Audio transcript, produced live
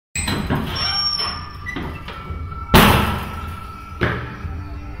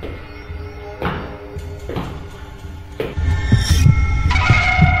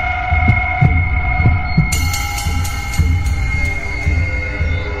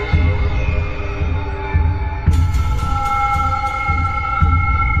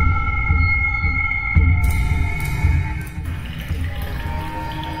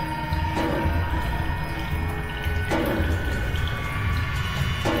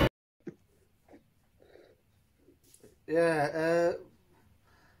Yeah,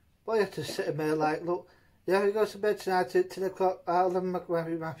 well, you have to sit there like, look, you have to go to bed tonight at 10 o'clock. I'll have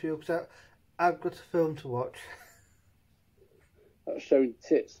Matthew, because I've got a film to watch. That's showing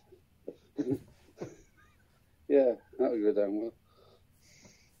tits. Yeah, that would go down well.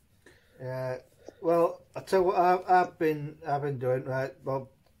 Yeah. Well, I tell you what I've been doing, right. Well,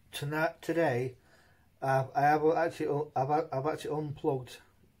 today, I've actually unplugged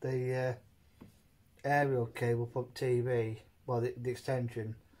the aerial cable from TV, well, the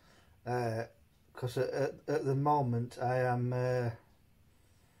extension, because at the moment I am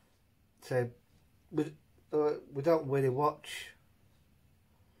say we don't really watch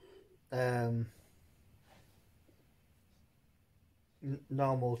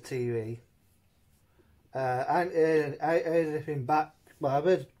normal TV. I heard anything back. Well, I've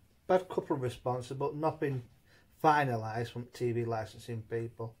heard a couple of responses, but nothing finalised from TV licensing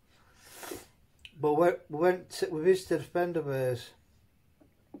people. But we visited a friend of ours,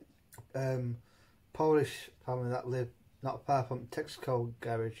 Polish family that live not far from Texaco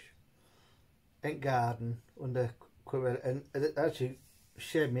garage, in Garden, under Quirrell, and it actually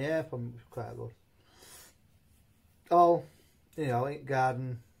shaved my hair from quite good. All, in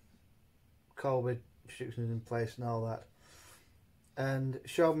Garden, COVID restrictions in place and all that, and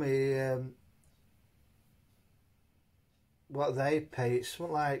showed me what they pay. It's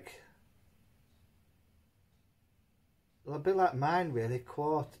something like a bit like mine, really,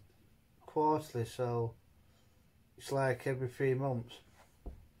 quarterly. So it's like every 3 months,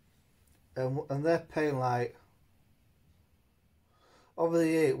 and they're paying like over the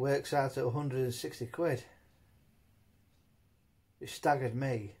year it works out at 160 quid. It staggered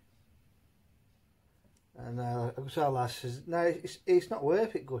me. And I was our last says, no, it's not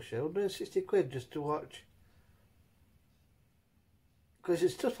worth it, Gusher. 160 quid just to watch. Because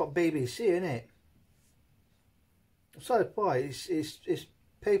it's just for BBC, isn't it? Sorry, boy, it's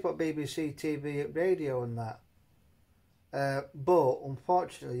pay for BBC, TV, radio and that. But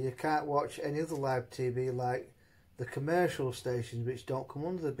unfortunately, you can't watch any other live TV like the commercial stations, which don't come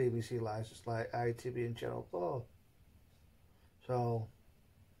under the BBC license, like ITV and Channel 4. So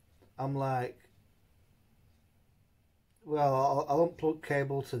I'm like, well, I'll unplug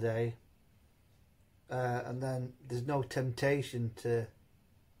cable today, and then there's no temptation to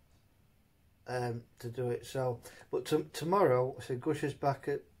do it. So, but tomorrow, so Gusher's back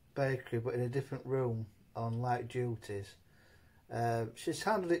at bakery, but in a different room on light duties. She's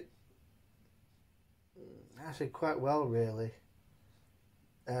handled it actually quite well, really.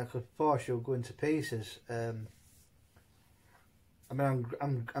 Because before she'll go into pieces. I mean,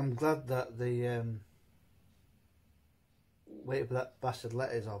 I'm glad that the waiting for that bastard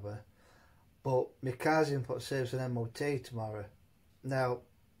letters of her, but my car's in for service and MOT tomorrow. Now,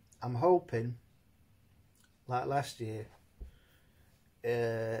 I'm hoping, like last year,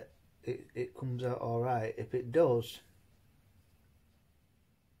 it comes out all right. If it does,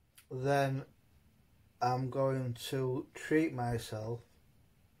 then I'm going to treat myself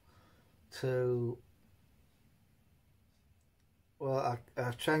to. Well,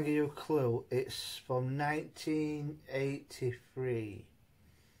 I'll try and give you a clue. It's from 1983.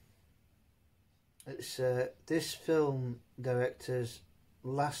 It's this film director's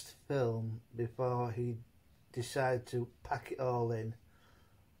last film before he decided to pack it all in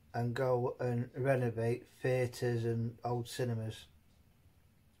and go and renovate theatres and old cinemas.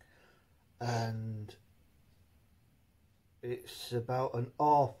 And it's about an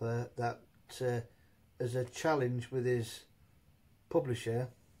author that has a challenge with his publisher.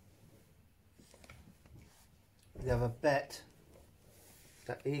 They have a bet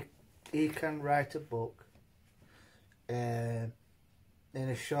that he can write a book in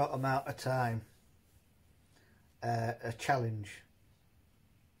a short amount of time, a challenge.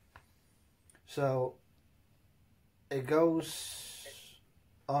 So it goes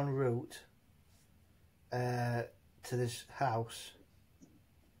en route to this house.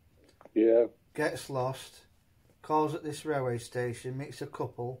 Yeah. Gets lost. Calls at this railway station, meets a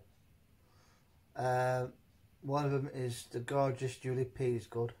couple. One of them is the gorgeous Julie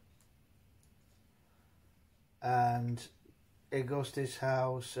Peasgood. And he goes to his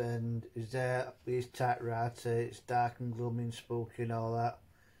house and is there with his typewriter. It's dark and gloomy and spooky and all that.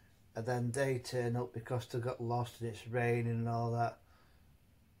 And then they turn up because they got lost and it's raining and all that.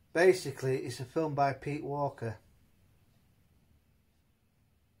 Basically, it's a film by Pete Walker.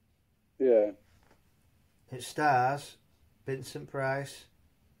 Yeah. It stars Vincent Price,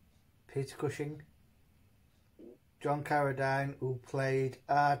 Peter Cushing, John Carradine, who played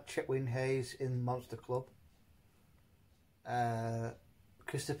Ard Chetwin Hayes in Monster Club,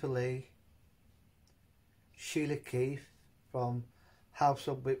 Christopher Lee, Sheila Keith from House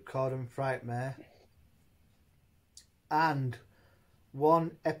of Whipcord and Frightmare, and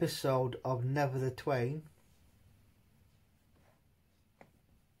one episode of Never the Twain.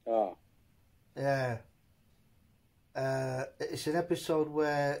 Ah. Yeah. It's an episode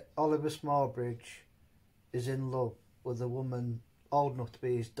where Oliver Smallbridge is in love with a woman old enough to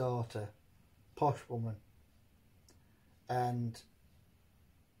be his daughter, posh woman, and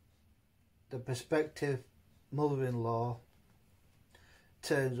the prospective mother-in-law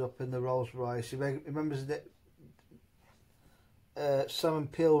turns up in the Rolls Royce. He remembers that Simon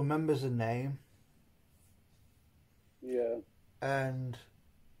Peel remembers the name. Yeah. And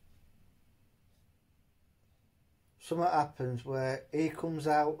something happens where he comes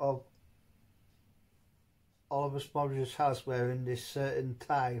out of Oliver Smallbridge's house wearing this certain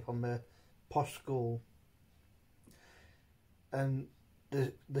tie from a posh school, and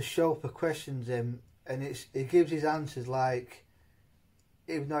the chauffeur questions him, and he gives his answers like,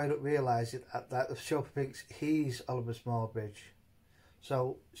 even though he don't realise it, that the chauffeur thinks he's Oliver Smallbridge.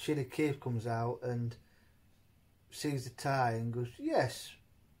 So Sheila Keith comes out and sees the tie and goes, yes,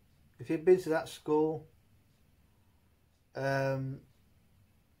 if you'd been to that school, yeah,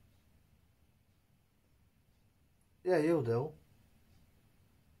 you'll do.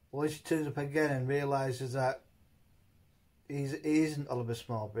 Well, she turns up again and realises that he isn't Oliver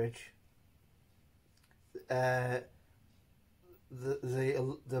Smallbridge. The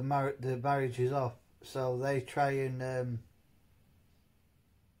marriage is off, so they try and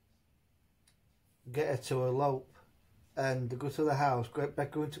get her to elope, and they go to the house, go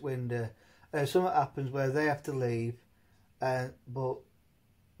into the window. Something happens where they have to leave, but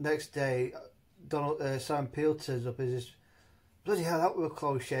next day, Simon Peel turns up and says, bloody hell, that was a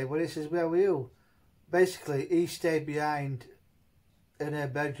close shave. Well, he says, where were you? Basically, he stayed behind in her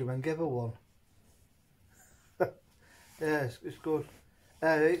bedroom and gave her one. Yeah, it's good.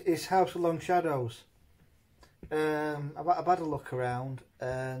 It's House of Long Shadows. I've had a look around,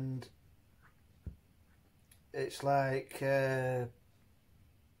 and it's like it's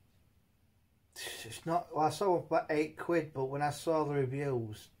not. Well, I saw one for about £8, but when I saw the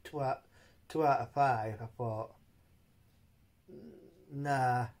reviews, 2 out of 5, I thought,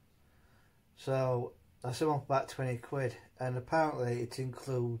 nah. So I saw one for about £20, and apparently it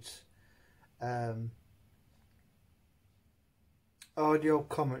includes audio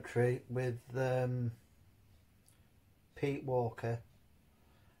commentary with Pete Walker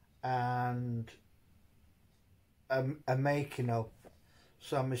and a making of.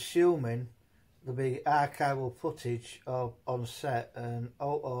 So I'm assuming there'll be archival footage of on set and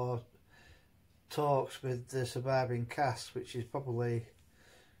or talks with the surviving cast, which is probably,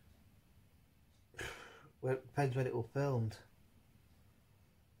 well, it depends when it was filmed.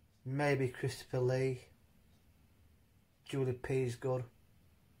 Maybe Christopher Lee, Julie Peasgood,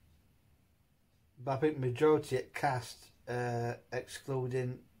 but I think majority at cast,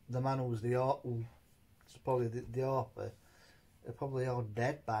 excluding the man who's the author, who's probably the author, they're probably all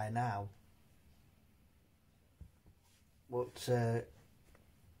dead by now. But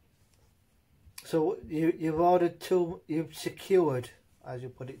so you've ordered you've secured, as you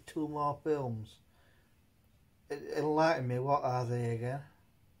put it, 2 more films. Enlighten me, what are they again?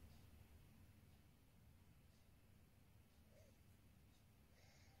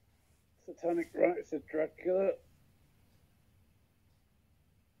 Satanic Rites of Dracula,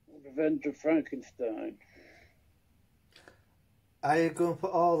 Revenge of Frankenstein. Are you going for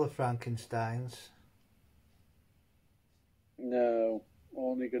all the Frankensteins? No,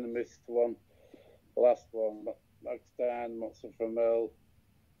 only going to miss one. The last one, Max Stein, Matzo from Hell.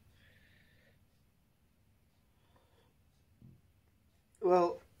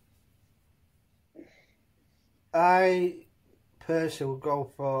 Well, I personally would go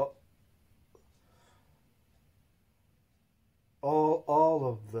for all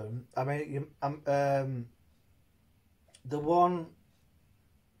of them. I mean, the one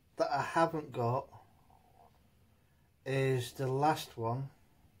that I haven't got is the last one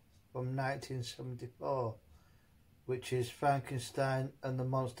from 1974, which is Frankenstein and the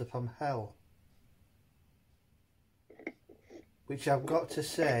Monster from Hell, which I've got to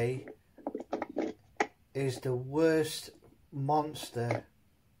say is the worst monster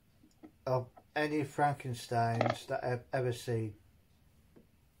of any Frankensteins that I've ever seen.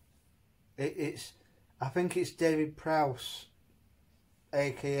 I think it's David Prowse,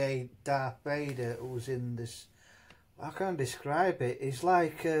 aka Darth Vader, who's in this. I can't describe it. It's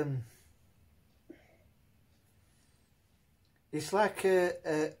like a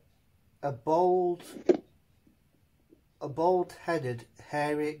bald-headed,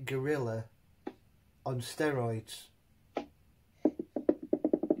 hairy gorilla on steroids.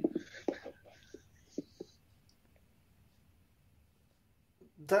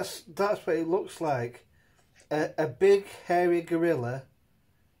 That's what it looks like. A big hairy gorilla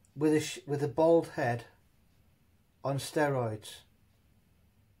with a bald head on steroids.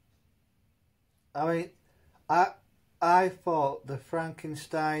 I mean, I thought the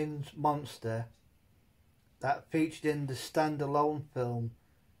Frankenstein's monster that featured in the standalone film,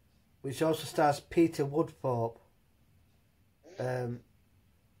 which also stars Peter Woodthorpe, The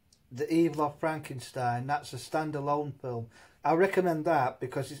Evil of Frankenstein, that's a standalone film. I recommend that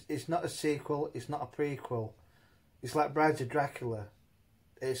because it's not a sequel, it's not a prequel. It's like Brides of Dracula.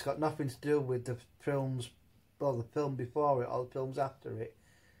 It's got nothing to do with the films, well, the film before it or the films after it.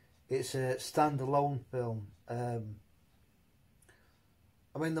 It's a standalone film. I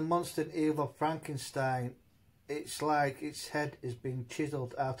mean, the monster and evil of Frankenstein, it's like its head is being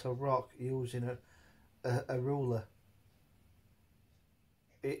chiselled out of rock using a ruler.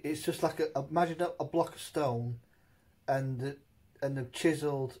 It's just like imagine a block of stone, and they've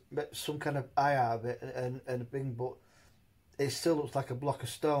chiselled some kind of eye out of it and a thing, but it still looks like a block of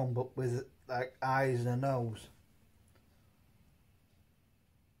stone, but with like eyes and a nose.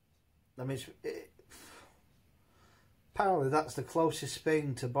 I mean, apparently that's the closest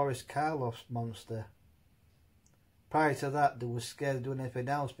thing to Boris Karloff's monster. Prior to that, they were scared of doing anything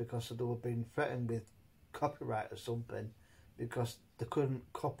else because they were being threatened with copyright or something, because they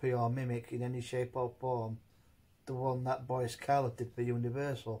couldn't copy or mimic in any shape or form the one that Boris Karloff did for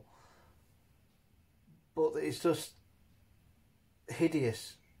Universal. But it's just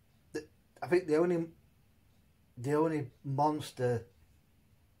hideous. I think the only monster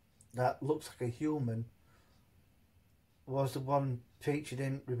that looks like a human was the one featured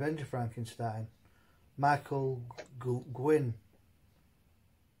in Revenge of Frankenstein, Michael Gwynn,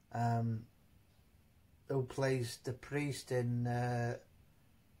 who plays the priest in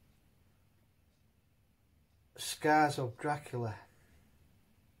Scars of Dracula,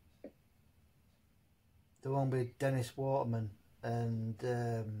 the one with Dennis Waterman and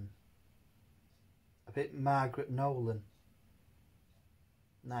I think Margaret Nolan.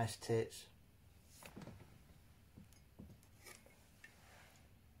 Nice tits.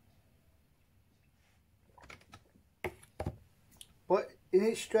 But isn't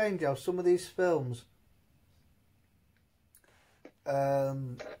it strange how some of these films I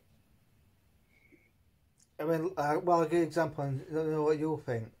mean, well, I'll give you an example and I don't know what you'll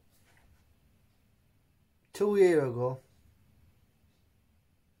think. 2 years ago,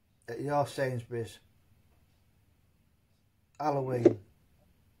 at your Sainsbury's, Halloween,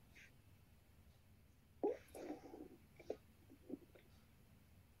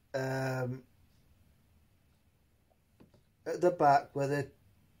 at the back,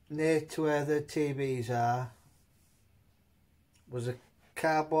 near to where the TVs are, was a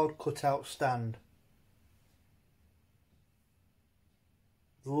cardboard cutout stand.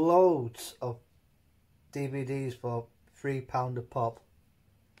 Loads of DVDs for £3 a pop.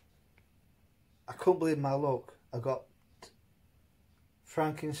 I couldn't believe my luck. I got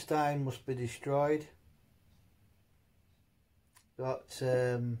Frankenstein Must Be Destroyed. Got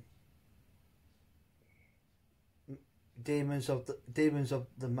Demons of the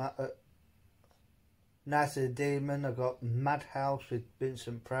Night of the Demon. I got Madhouse with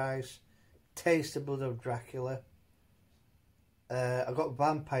Vincent Price. Taste the Blood of Dracula. I got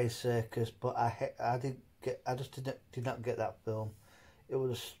Vampire Circus, but I just did not get that film. It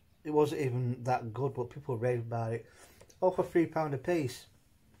wasn't even that good, but people raved about it. All for £3 a piece.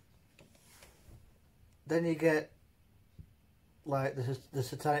 Then you get like the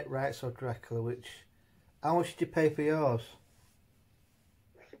Satanic Rites of Dracula, which, how much did you pay for yours?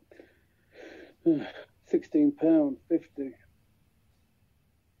 £16.50.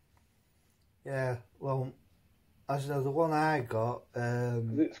 Yeah, well, as you know, the one I got,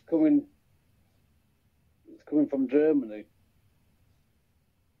 it's coming from Germany.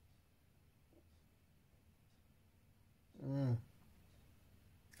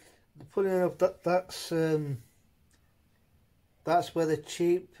 Funny enough, that's where the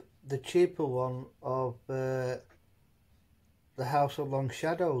cheaper one of the House of Long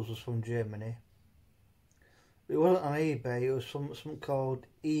Shadows was from Germany. It wasn't on eBay. It was something called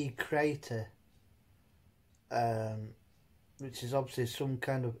eCrater, which is obviously some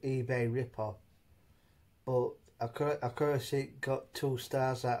kind of eBay rip-off. But Accuracy got 2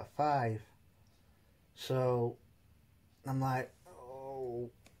 stars out of 5. So I'm like,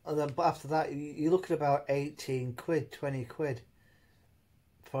 oh. And then, but after that, you look at about 18 quid, 20 quid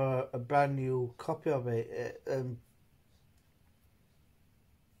for a brand new copy of it.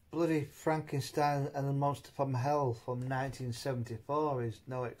 bloody Frankenstein and the Monster from Hell from 1974 is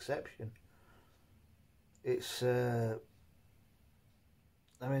no exception. It's, I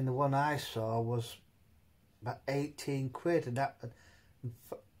mean, the one I saw was about 18 quid, and that,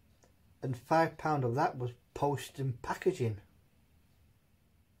 and £5 of that was postage and packaging.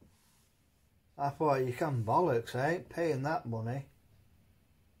 I thought, you can bollocks, I ain't paying that money.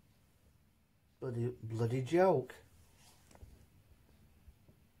 Bloody joke.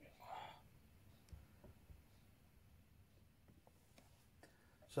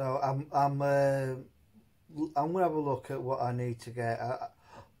 So I'm gonna have a look at what I need to get.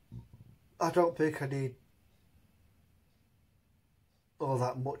 I don't think I need all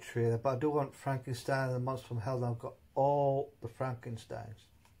that much really, but I do want Frankenstein and the Monster from Hell. I've got all the Frankensteins.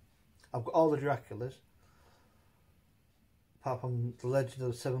 I've got all the Draculas, apart from the Legend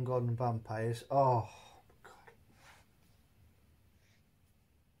of the Seven Golden Vampires. Oh God!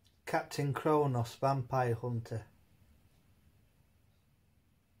 Captain Kronos, Vampire Hunter.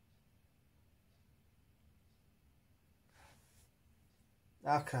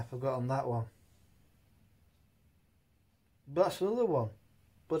 How can I have forgotten that one? But that's another one.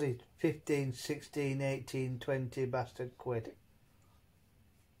 Bloody 15, 16, 18, 20 bastard quid.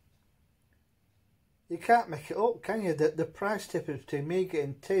 You can't make it up, can you? The price difference between me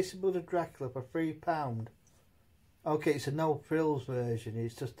getting Tasty Blood of Dracula for £3. Okay, it's a no frills version.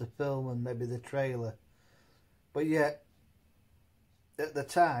 It's just the film and maybe the trailer. But yet, at the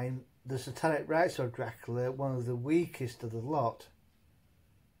time, the Satanic Rites of Dracula, one of the weakest of the lot,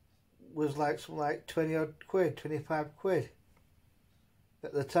 was like something like 20 odd quid, 25 quid.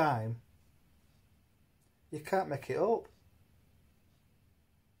 At the time, you can't make it up.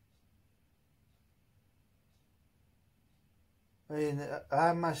 I mean,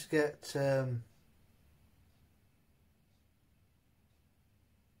 I must get the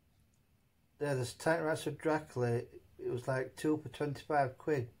Satanic Rites of Dracula. It was like 2 for 25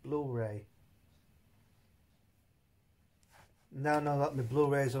 quid Blu-ray. No, that my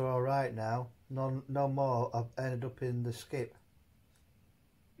Blu-rays are all right now. No more. I've ended up in the skip.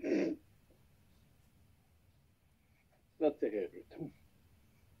 Glad to hear it.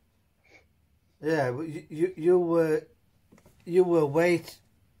 Yeah, but you were wait.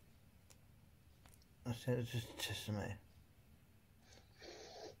 I said just a minute.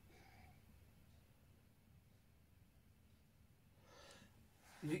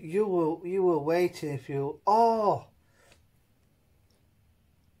 You were waiting if you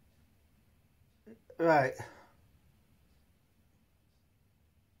right.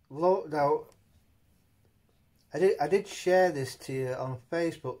 Now, I did share this to you on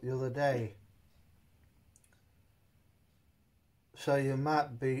Facebook the other day, so you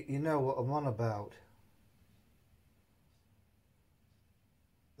might be, you know what I'm on about.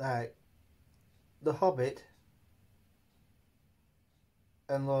 Right, The Hobbit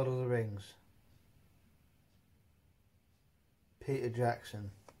and Lord of the Rings. Peter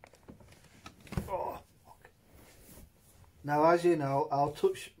Jackson. Oh, fuck. Now, as you know, I'll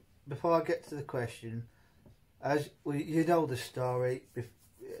touch, before I get to the question, as you know the story,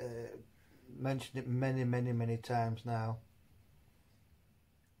 mentioned it many times now.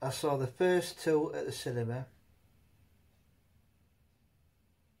 I saw the first two at the cinema,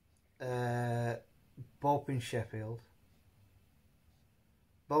 both in Sheffield.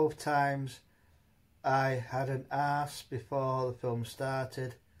 Both times I had an arse before the film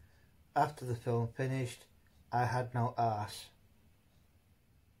started. After the film finished, I had no arse.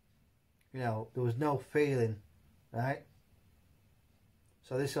 You know, there was no feeling, right?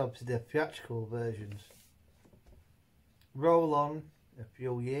 So this is obviously the theatrical versions. Roll on a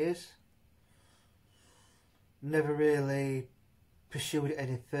few years. Never really pursued it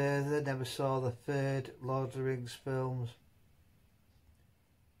any further. Never saw the third Lord of the Rings films.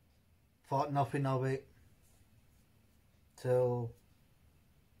 Thought nothing of it till,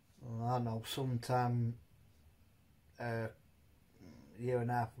 I don't know, sometime a year and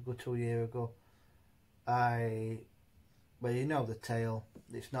a half ago, 2 years ago. Well, you know the tale.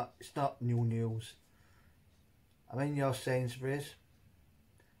 It's not new news. I'm in your Sainsbury's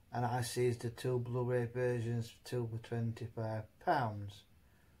and I sees the two Blu-ray versions, 2 for £25.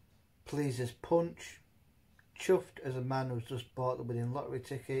 Pleased as punch, chuffed as a man who's just bought the winning lottery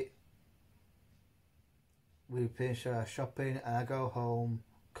ticket. We finish our shopping and I go home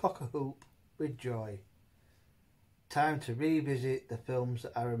cock-a-hoop with joy. Time to revisit the films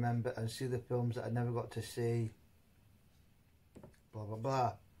that I remember and see the films that I never got to see. Blah blah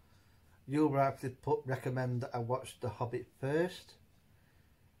blah. You'll rightfully recommend that I watch The Hobbit first,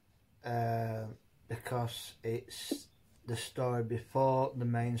 because it's the story before the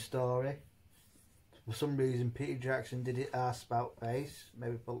main story. For some reason, Peter Jackson did it arse about face,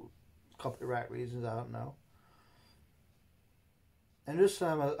 maybe for copyright reasons, I don't know. And just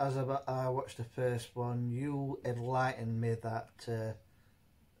as I watched the first one, you enlightened me that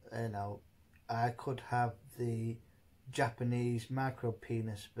I could have the Japanese micro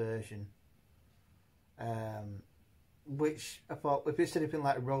penis version, which I thought if it's anything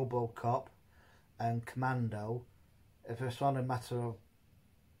like RoboCop and Commando, if it's on a matter of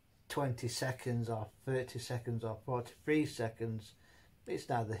 20 seconds or 30 seconds or 43 seconds, it's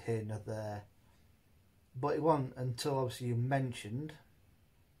neither here nor there. But it wasn't until obviously you mentioned,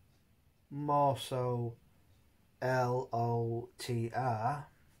 more so LOTR,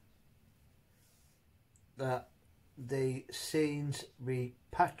 that the scenes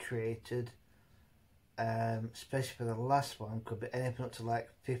repatriated, especially for the last one, could be anything up to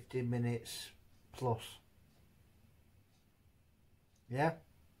like 50 minutes plus. Yeah?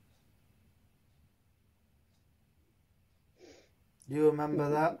 You remember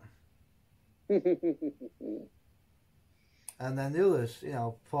that? And then the others,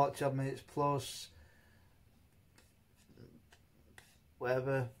 40 odd minutes plus,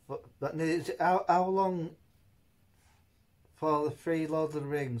 whatever. But how long for the 3 Lord of the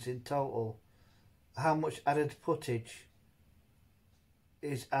Rings in total? How much added footage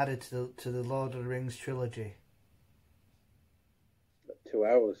is added to the Lord of the Rings trilogy? 2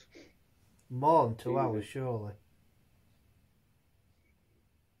 hours. More than 2 hours, surely.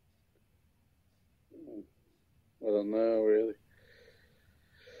 I don't know, really.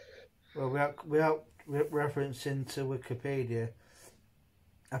 Well, without referencing to Wikipedia,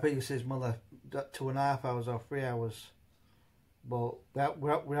 I think it says more like 2.5 hours or 3 hours. But without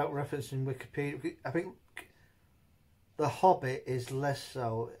referencing Wikipedia, I think The Hobbit is less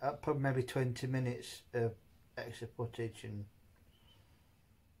so. Probably maybe 20 minutes of extra footage, and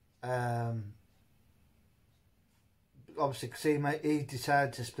obviously, because he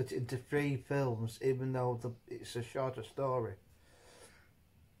decided to split it into 3 films, even though it's a shorter story.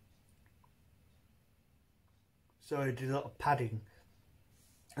 So he did a lot of padding.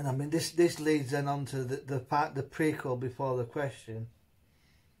 And I mean, this leads then on to the prequel before the question.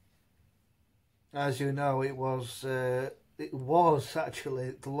 As you know, it was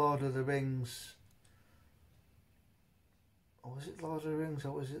actually the Lord of the Rings. Or was it Lord of the Rings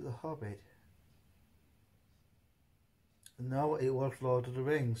or was it The Hobbit? No, it was Lord of the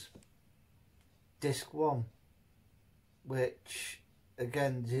Rings. Disc 1. Which,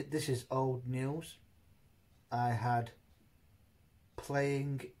 again, this is old news. I had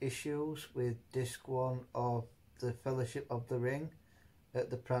playing issues with Disc 1 of the Fellowship of the Ring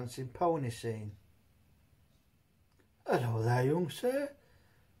at the Prancing Pony scene. Hello there, young sir.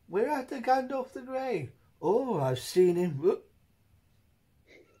 We're at the Gandalf the Grey. Oh, I've seen him.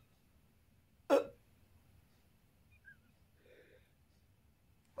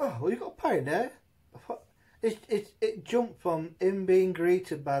 Oh, well, you got a pint there? It jumped from him being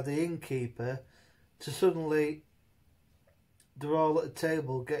greeted by the innkeeper to suddenly they're all at the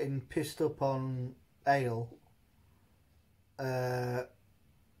table getting pissed up on ale. You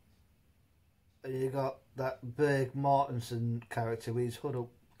got that Berg Mortensen character with his hood up,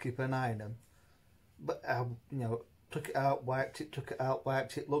 keep an eye on him. But, took it out, wiped it,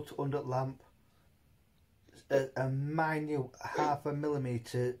 looked under the lamp. A minute 0.5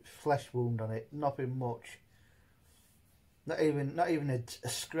 millimetre flesh wound on it, nothing much. Not even a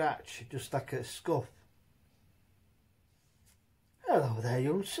scratch, just like a scuff. Hello there,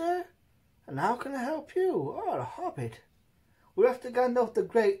 young sir. And how can I help you? Oh, a hobbit. We're after Gandalf the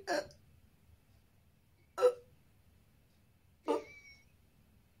Great.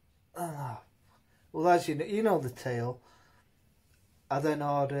 Well, as you know the tale. I then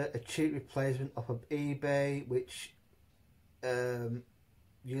order a cheap replacement off of eBay, which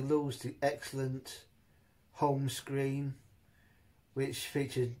you lose the excellent home screen, which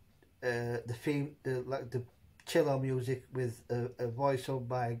featured the cello music with a voiceover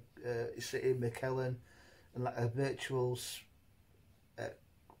by Ian McKellen and like a virtual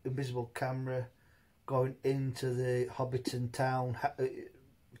invisible camera going into the Hobbiton town,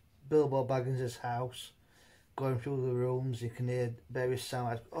 Bilbo Baggins' house. Going through the rooms, you can hear various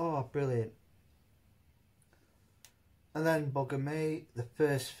sounds. Oh, brilliant. And then Bugger Me, the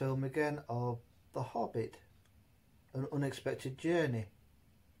first film again of The Hobbit, An Unexpected Journey.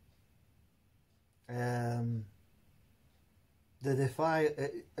 It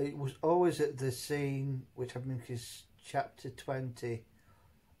was always at the scene, which I think is chapter 20,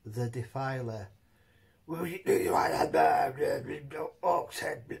 The Defiler. Will you do you want a orc's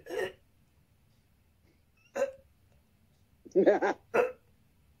head?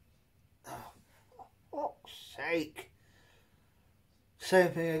 Fuck's sake.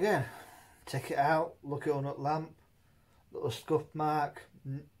 Same thing again. Take it out, look it on at lamp, little scuff mark,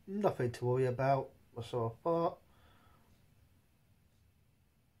 nothing to worry about. So I thought.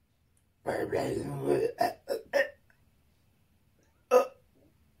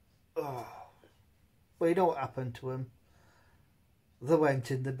 Well, you know what happened to him? They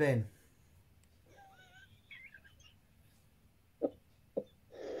went in the bin.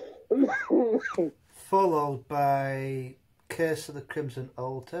 Followed by Curse of the Crimson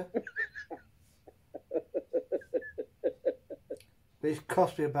Altar, which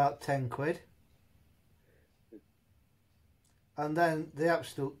cost me about 10 quid. And then the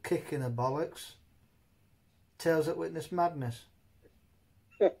absolute kick in the bollocks, Tales at Witness Madness,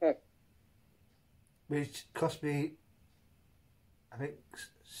 which cost me, I think,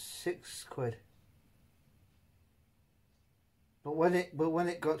 6 quid. But when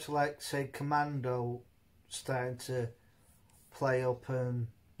it got to, like, say, Commando starting to play up and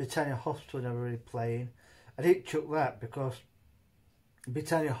Britannia Hospital never really playing, I didn't chuck that because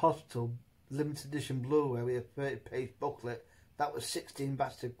Britannia Hospital limited edition Blu-ray with a 30-page booklet, that was 16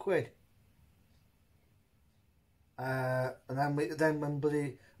 bastard quid. And then when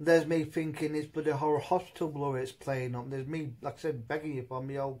bloody, there's me thinking it's bloody Horror Hospital Blu-ray it's playing up. There's me, like I said, begging you for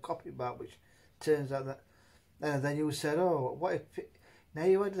my old copy back, which turns out that. And then you said, "Oh, what if it, now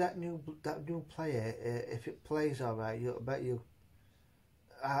you had that new player? If it plays all right, I bet you.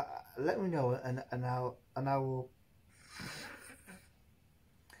 Let me know, and I will."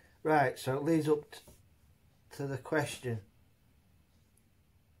 Right, so it leads up to the question.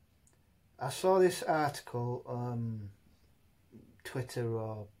 I saw this article on Twitter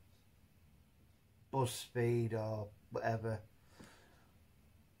or BuzzFeed or whatever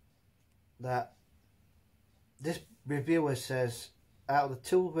that this reviewer says out of the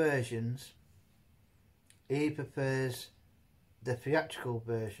two versions he prefers the theatrical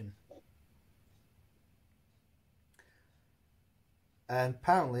version, and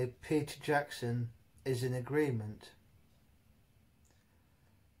apparently Peter Jackson is in agreement.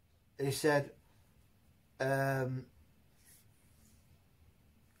 He said because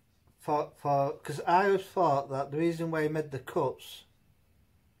I always thought that the reason why he made the cuts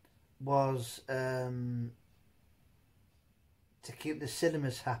was to keep the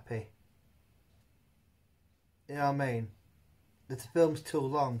cinemas happy. You know what I mean? If the film's too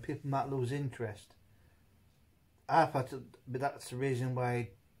long, people might lose interest. I thought that's the reason why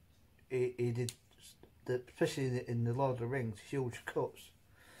he did, especially in the Lord of the Rings, huge cuts.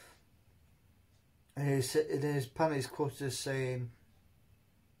 And in his panel, he's quoted as saying,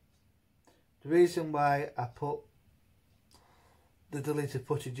 the reason why I put the deleted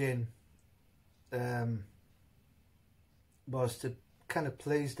footage in was to kind of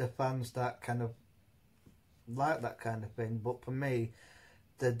please the fans that kind of like that kind of thing. But for me,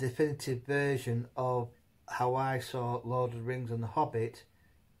 the definitive version of how I saw Lord of the Rings and The Hobbit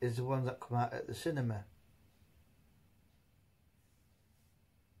is the one that come out at the cinema.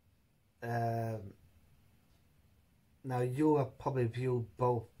 Now you have probably viewed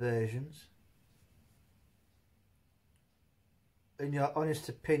both versions. In your honest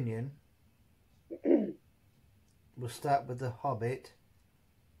opinion, we'll start with The Hobbit.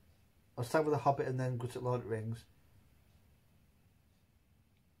 I'll start with The Hobbit and then go to Lord of the Rings.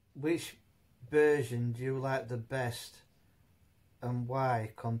 Which version do you like the best and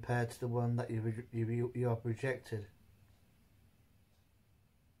why compared to the one that you have rejected?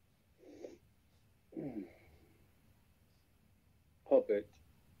 Hobbit.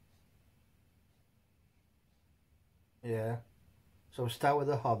 Yeah. So we'll start with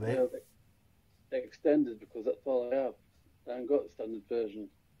The Hobbit. Yeah, the extended, because that's all I have. I haven't got the standard version.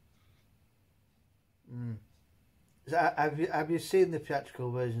 So have you seen the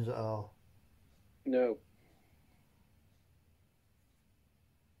theatrical versions at all? No.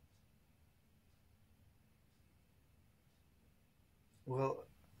 Well,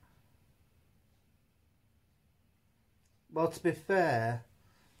 to be fair,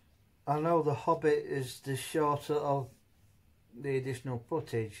 I know The Hobbit is the shorter of the additional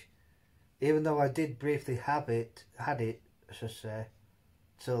footage, even though I did briefly had it, I should say,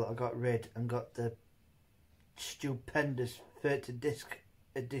 till I got rid and got the stupendous 30 disc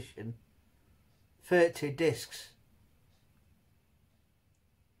edition. 30 discs.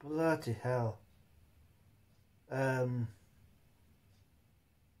 Bloody hell. Hang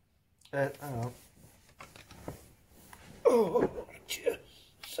on. Oh, just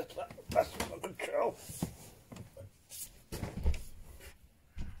set that fast under control.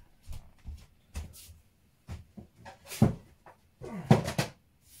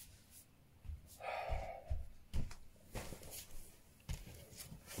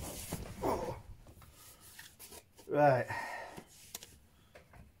 Right.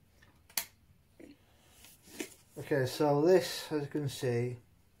 Okay, so this, as you can see,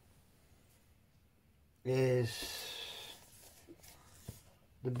 is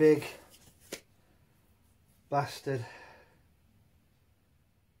the big bastard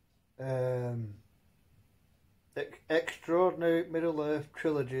Extraordinary Middle-earth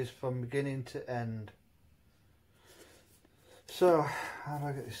trilogies from beginning to end. So, how do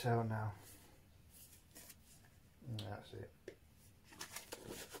I get this out now? That's it.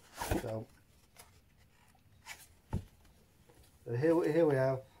 So here we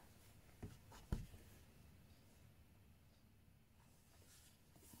have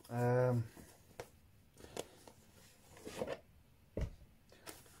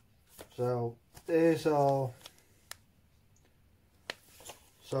so here's all.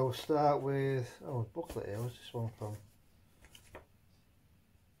 So we'll start with, oh, booklet here, what's this one from?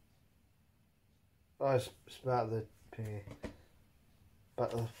 Oh, it's about the thingy.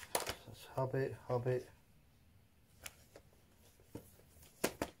 About the, that's Hobbit.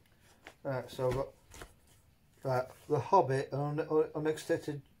 Right, so I've got, right, The Hobbit, an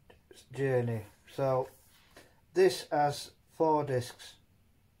Unexpected Journey. So this has 4 discs.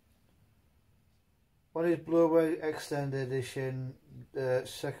 One is Blu-ray Extended Edition,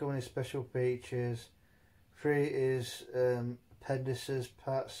 second one is Special Features, 3 is Appendices,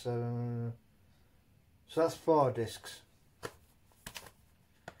 Part 7, so that's 4 discs.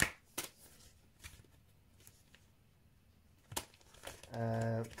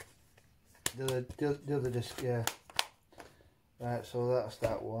 The other disc, yeah. Right, so that's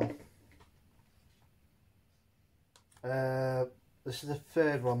that one. This is the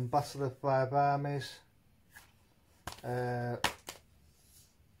 3rd one, Battle of 5 Armies.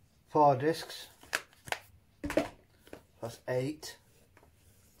 4 discs. That's 8.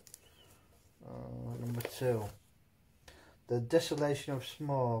 Number 2, The Desolation of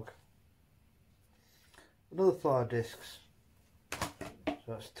Smaug. Another 4 discs. So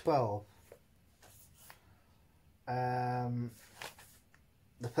that's 12. The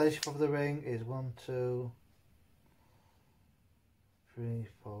Fellowship of the Ring is 1, 2, 3,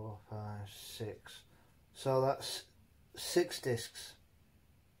 4, 5, 6. So that's 6 discs.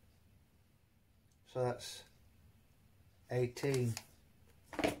 So that's 18.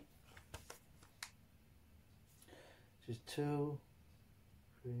 This is 2,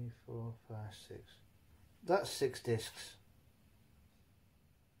 3, 4, 5, 6. That's 6 discs.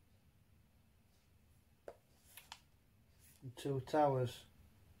 And 2 Towers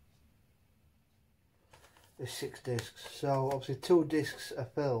is 6 discs. So obviously 2 discs are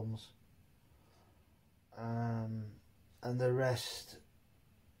films, and the rest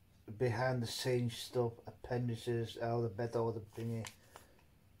behind the scenes stuff, appendices, all the bed, all the thingy.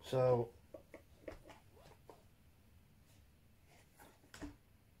 So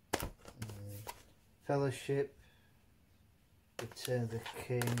Fellowship, Return of the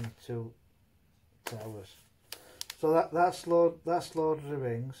King, 2 Towers. So that's Lord of the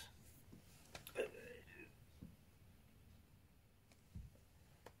Rings.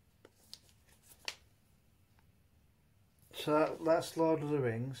 So that's Lord of the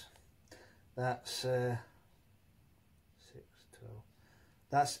Rings. That's 6, 12.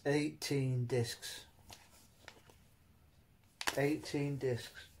 That's 18 discs. 18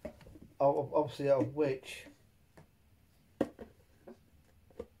 discs. Obviously, out of which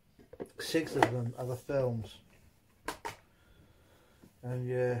 6 of them are the films. And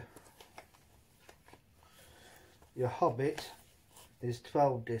your Hobbit is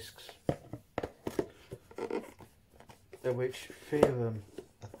 12 discs, of which 3 of them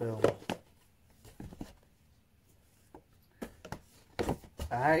are films.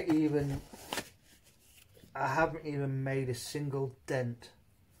 I haven't even made a single dent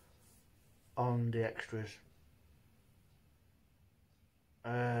on the extras.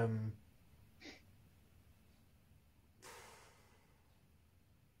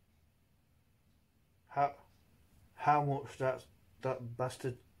 How much that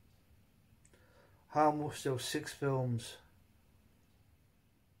bastard? How much those 6 films?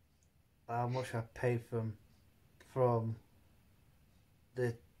 How much I paid for them from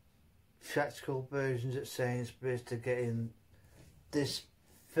the theatrical versions at Sainsbury's to getting this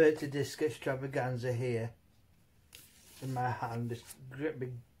 30 disc extravaganza here in my hand, this great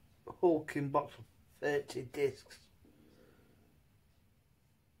big hulking box of 30 discs,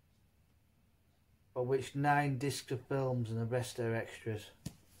 of which 9 discs are films and the rest are extras,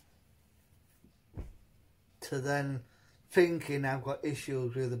 to then thinking I've got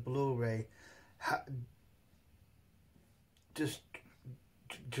issues with the Blu-ray, just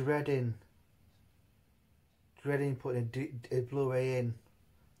dreading dreading putting a Blu-ray in,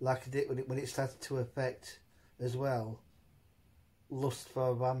 like I did when it started to affect as well. Lust for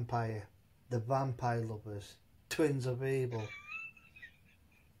a Vampire, The Vampire Lovers, Twins of Evil.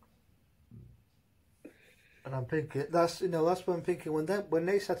 And I'm thinking that's what I'm thinking when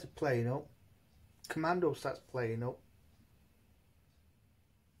they started playing up, Commando starts playing up.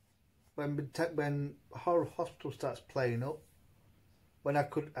 When Horror Hospital starts playing up, when I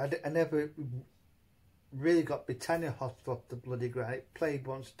never really got Britannia Hospital off the bloody ground. Played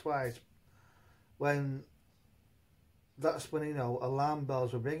once, twice. That's when alarm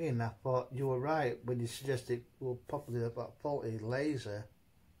bells were ringing. I thought you were right when you suggested probably about faulty laser.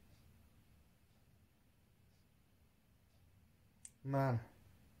 Man.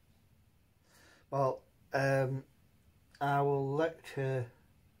 Well, I will let you.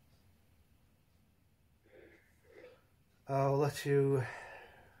 I'll let you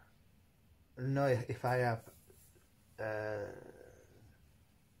know if I have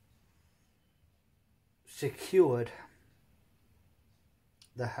secured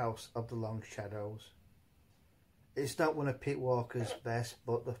the House of the Long Shadows. It's not one of Pete Walker's best,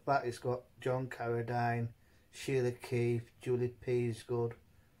 but the fact it's got John Carradine, Sheila Keith, Julie Peasgood.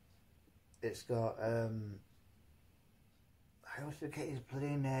 It's got I always forget his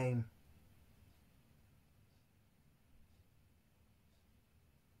bloody name.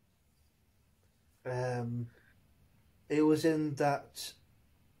 He was in that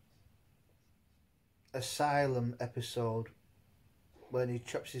Asylum episode when he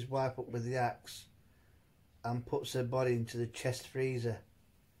chops his wife up with the axe and puts her body into the chest freezer.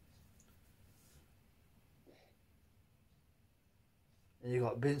 And you've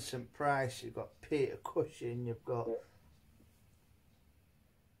got Vincent Price, you've got Peter Cushing, you've got...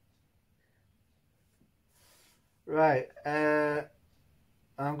 Right,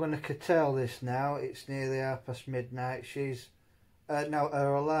 I'm going to curtail this now. It's nearly midnight. She's... now,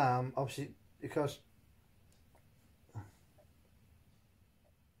 her alarm, obviously, because...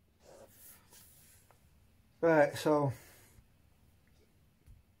 Right, so...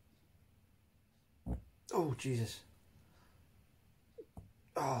 Oh, Jesus.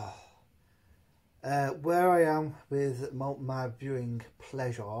 Oh. Where I am with my viewing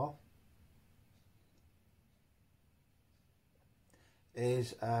pleasure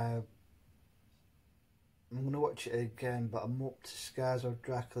is I'm going to watch it again, but I'm up to Scars of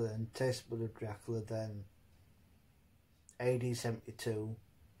Dracula and Taste Blood of Dracula, then AD 72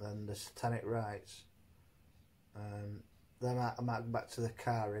 and the Satanic Rites, and then I might go back to the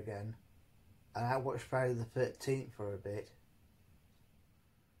car again, and I watched Friday the 13th for a bit.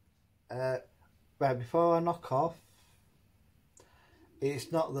 Right, before I knock off,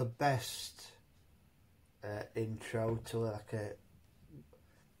 it's not the best intro to like a...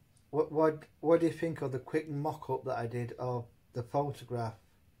 What do you think of the quick mock-up that I did of the photograph?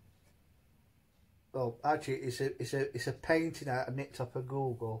 Well, actually, it's a painting I nicked off of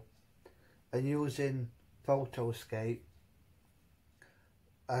Google, and using Photoscape,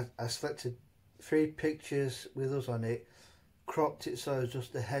 I selected 3 pictures with us on it, cropped it so it's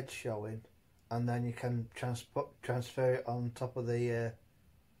just the head showing, and then you can transfer it on top of the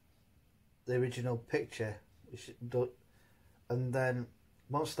original picture, and then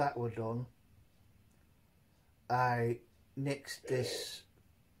once that were done, I nixed this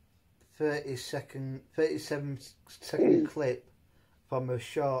 37 second clip from a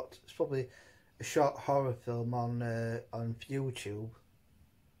short, it's probably a short horror film on YouTube,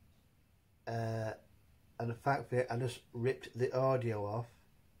 and the fact that I just ripped the audio off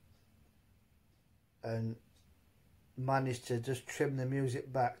and managed to just trim the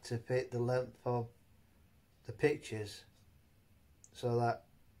music back to fit the length of the pictures, so that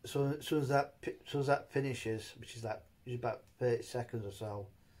as soon as that finishes, which is about 30 seconds or so,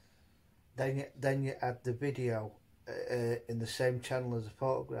 then you add the video in the same channel as the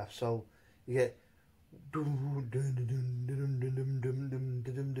photograph, so you get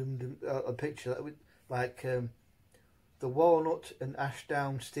a picture like the Walnut and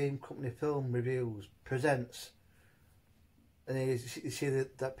Ashdown Steam Company Film Reviews presents, and you see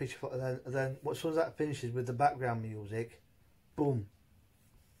that picture, and then as soon as that finishes with the background music, boom.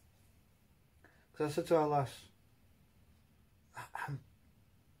 Because I said to our lass, I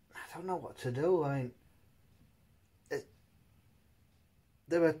don't know what to do. I mean,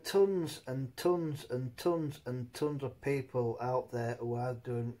 there are tons and tons and tons and tons of people out there who are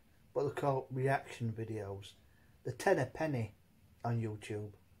doing what they call reaction videos. They're 10 a penny on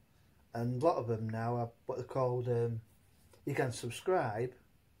YouTube, and a lot of them now are what they're called. You can subscribe,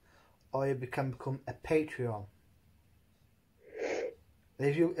 or you can become a Patreon.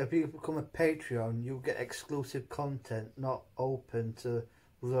 If you become a Patreon, you'll get exclusive content not open to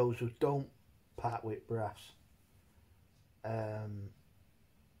those who don't part with brass. And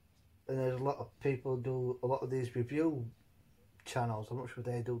there's a lot of people do a lot of these review channels. I'm not sure if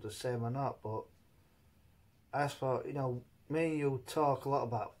they do the same or not, but as for, you know, me and you talk a lot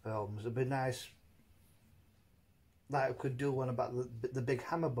about films. It'd be nice, like I could do one about the big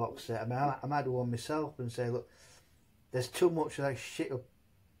Hammer box set. I mean, I might do one myself and say, look, there's too much of that shit of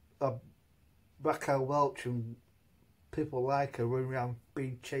Raquel Welch and people like her running around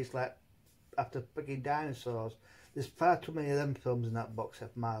being chased like after freaking dinosaurs. There's far too many of them films in that box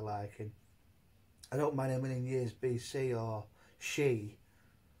set for my liking. I don't mind A Million Years BC or She,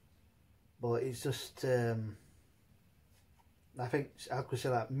 but it's just I think I could say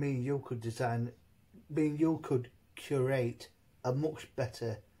that me and you could curate a much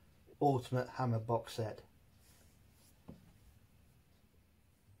better Ultimate Hammer box set.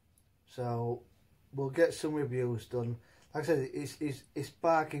 So we'll get some reviews done. Like I said, it's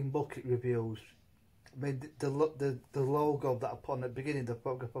bargain bucket reviews. I mean, the logo that I put on at the beginning, the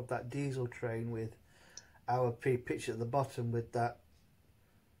photograph of that diesel train with our pre-picture at the bottom with that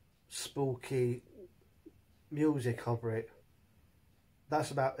spooky music over it.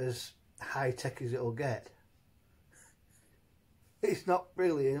 That's about as high tech as it'll get. It's not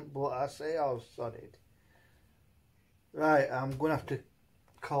brilliant, but I say I was solid. Right, I'm gonna have to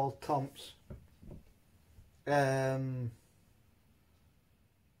call Tom's.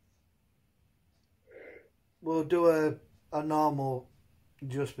 We'll do a normal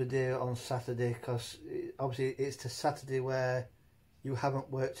Just Video on Saturday, because obviously it's the Saturday where you haven't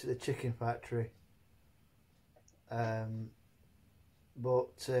worked at the chicken factory. But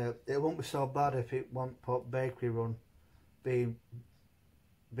it won't be so bad if it won't put bakery run being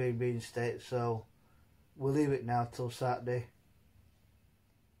reinstated, so we'll leave it now till Saturday.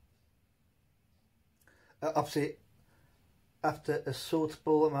 Obviously, after a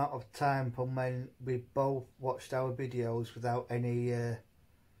suitable amount of time from when we both watched our videos without any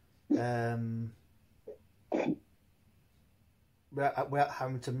without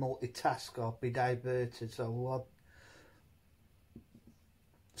having to multitask or be diverted, so we'll have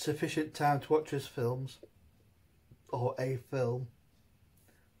sufficient time to watch his films or a film,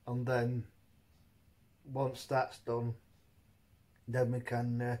 and then once that's done, then we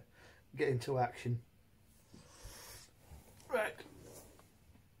can get into action. Right.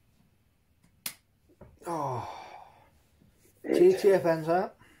 Oh, TTFN's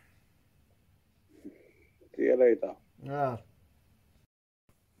out. See you later. Yeah.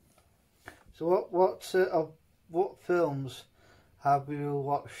 So what films have you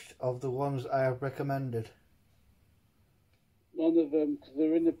watched of the ones I have recommended? None of them, because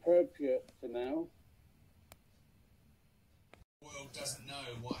they're inappropriate for now. The world doesn't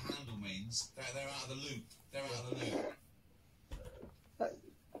know what handle means. They're out of the loop. They're out of the loop.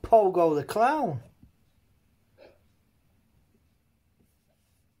 Pogo the Clown.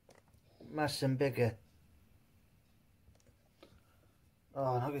 Mass and bigger.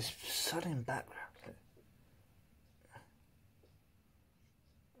 Oh, look, it's sun in background.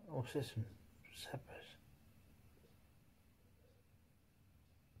 Oh, this some zebras.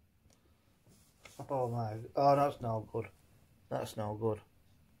 Oh my! Oh, that's no good. That's no good.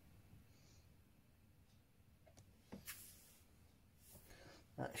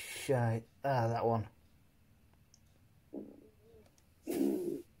 That's shite. Ah, that one.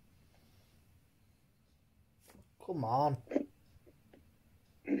 Come on.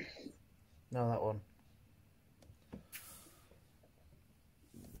 No, that one.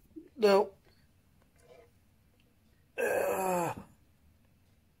 No.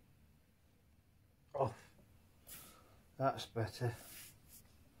 Oh, that's better.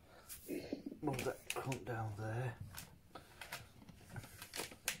 Move that cunt down there.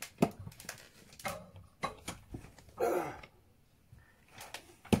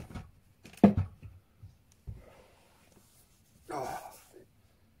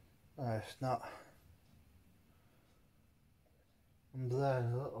 It's not. I'm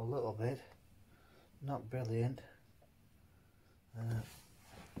there a little bit. Not brilliant.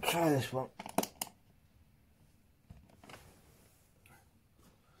 Try this one.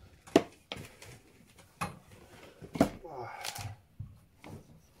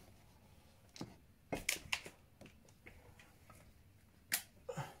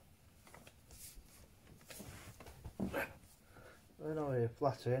 I know you're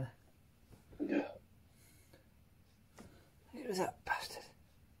flattering. Yeah. Who was that bastard?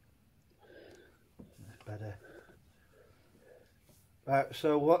 That's better. Right,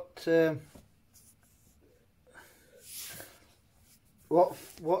 so what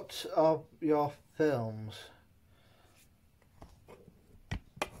What are your films